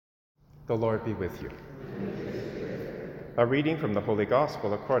The Lord be with you. A reading from the Holy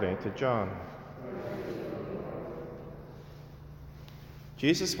Gospel according to John.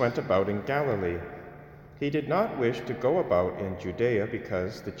 Jesus went about in Galilee. He did not wish to go about in Judea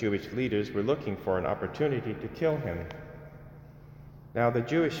because the Jewish leaders were looking for an opportunity to kill him. Now the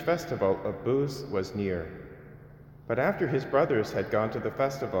Jewish festival of booths was near. But after his brothers had gone to the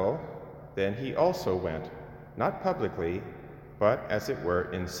festival, then he also went, not publicly, but as it were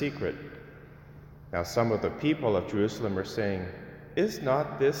in secret. Now some of the people of Jerusalem were saying, "Is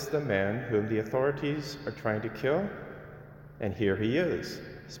not this the man whom the authorities are trying to kill? And here he is,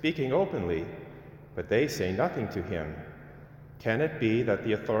 speaking openly, but they say nothing to him. Can it be that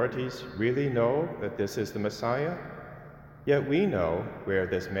the authorities really know that this is the Messiah? Yet we know where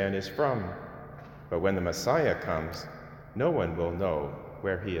this man is from. But when the Messiah comes, no one will know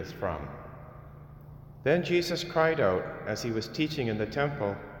where he is from." Then Jesus cried out as he was teaching in the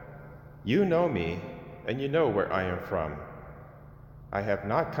temple, "You know me, and you know where I am from. I have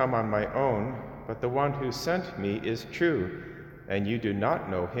not come on my own, but the one who sent me is true, and you do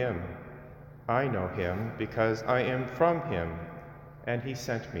not know him. I know him because I am from him, and he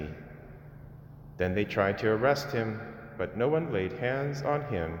sent me." Then they tried to arrest him, but no one laid hands on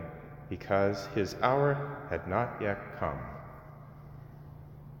him because his hour had not yet come.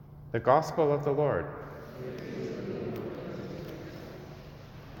 The Gospel of the Lord.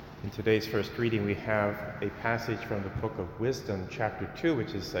 In today's first reading, we have a passage from the book of Wisdom, chapter 2,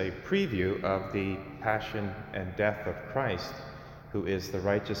 which is a preview of the passion and death of Christ, who is the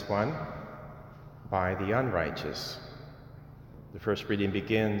righteous one by the unrighteous. The first reading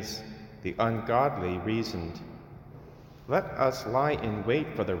begins, "The ungodly reasoned, 'Let us lie in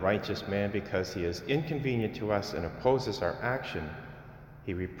wait for the righteous man because he is inconvenient to us and opposes our action.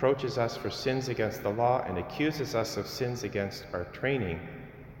 He reproaches us for sins against the law and accuses us of sins against our training.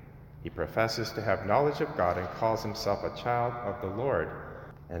 He professes to have knowledge of God and calls himself a child of the Lord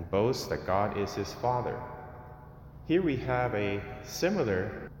and boasts that God is his Father.'" Here we have a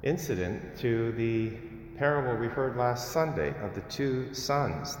similar incident to the parable we heard last Sunday of the two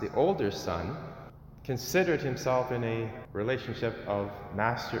sons. The older son considered himself in a relationship of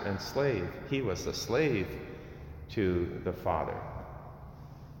master and slave. He was a slave to the father.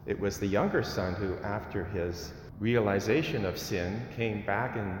 It was the younger son who, after his realization of sin, came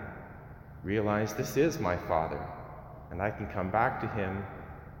back and realized, "This is my father, and I can come back to him."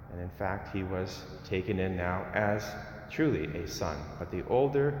 And in fact, he was taken in now as truly a son. But the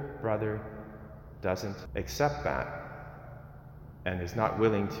older brother doesn't accept that and is not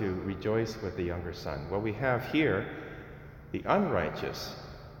willing to rejoice with the younger son. Well, we have here the unrighteous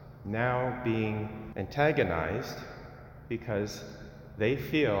now being antagonized because they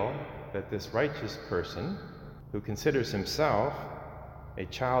feel that this righteous person who considers himself a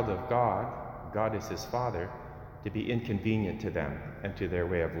child of God, God is his father, to be inconvenient to them and to their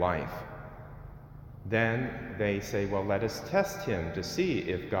way of life. Then they say, "Well, let us test him to see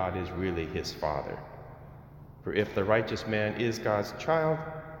if God is really his father. For if the righteous man is God's child,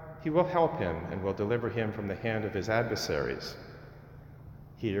 he will help him and will deliver him from the hand of his adversaries."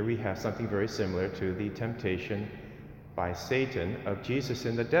 Here we have something very similar to the temptation by Satan of Jesus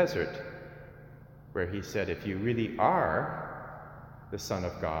in the desert, where he said, "If you really are the Son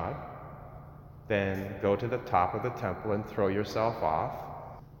of God, then go to the top of the temple and throw yourself off,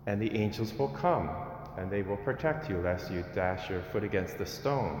 and the angels will come, and they will protect you lest you dash your foot against the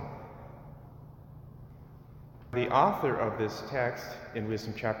stone." The author of this text in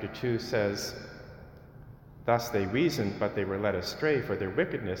Wisdom chapter 2 says, "Thus they reasoned, but they were led astray, for their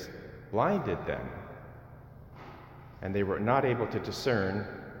wickedness blinded them, and they were not able to discern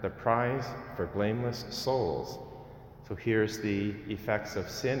the prize for blameless souls." So here's the effects of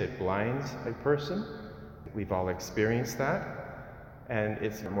sin. It blinds a person. We've all experienced that. And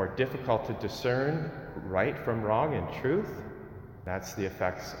it's more difficult to discern right from wrong and truth. That's the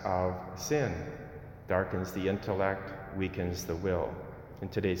effects of sin. Darkens the intellect, weakens the will. In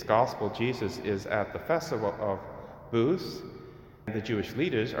today's gospel, Jesus is at the festival of booths. The Jewish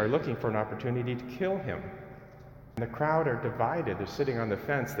leaders are looking for an opportunity to kill him. And the crowd are divided. They're sitting on the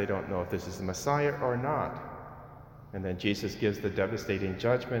fence. They don't know if this is the Messiah or not. And then Jesus gives the devastating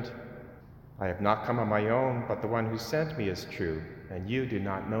judgment, "I have not come on my own, but the one who sent me is true, and you do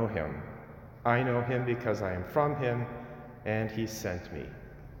not know him. I know him because I am from him, and he sent me."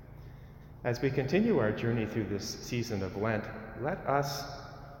 As we continue our journey through this season of Lent, let us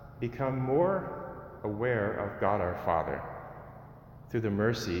become more aware of God our Father through the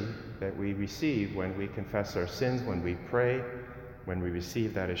mercy that we receive when we confess our sins, when we pray, when we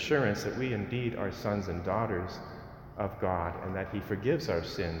receive that assurance that we indeed are sons and daughters of God and that he forgives our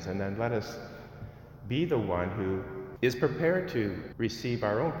sins. And then let us be the one who is prepared to receive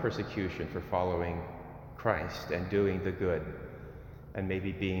our own persecution for following Christ and doing the good, and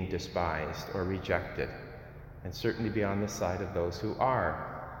maybe being despised or rejected, and certainly be on the side of those who are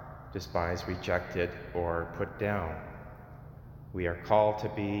despised, rejected, or put down. We are called to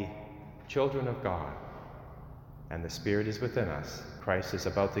be children of God, and the Spirit is within us. Christ is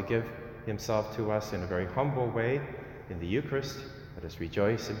about to give himself to us in a very humble way in the Eucharist. Let us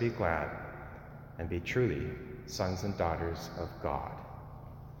rejoice and be glad and be truly sons and daughters of God.